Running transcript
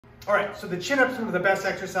All right, so the chin-up's one of the best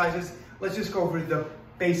exercises. Let's just go over the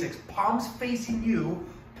basics. Palms facing you,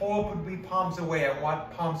 pull-up would be palms away. I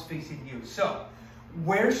want palms facing you. So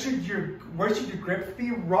where should your grip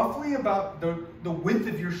be? Roughly about the width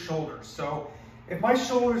of your shoulders. So if my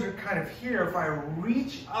shoulders are kind of here, if I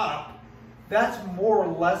reach up, that's more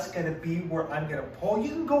or less gonna be where I'm gonna pull. You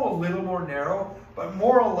can go a little more narrow, but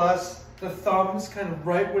more or less the thumb's kind of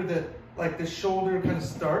right where the shoulder kind of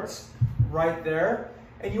starts, right there.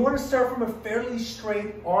 And you want to start from a fairly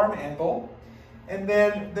straight arm angle. And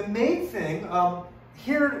then the main thing,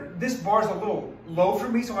 here, this bar is a little low for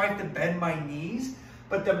me, so I have to bend my knees.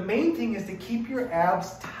 But the main thing is to keep your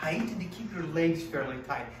abs tight and to keep your legs fairly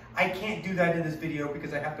tight. I can't do that in this video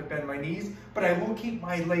because I have to bend my knees, but I will keep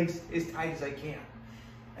my legs as tight as I can.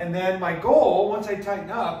 And then my goal, once I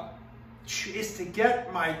tighten up, is to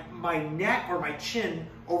get my neck or my chin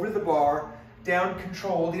over the bar, down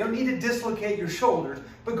controlled. You don't need to dislocate your shoulders,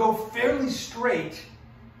 but go fairly straight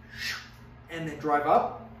and then drive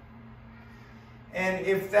up. And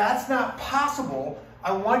if that's not possible,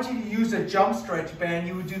 I want you to use a jump stretch band.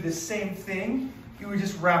 You would do the same thing. You would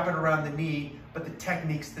just wrap it around the knee, but the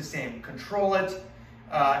technique's the same. Control it,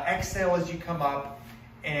 exhale as you come up,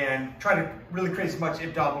 and try to really create as much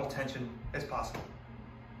abdominal tension as possible.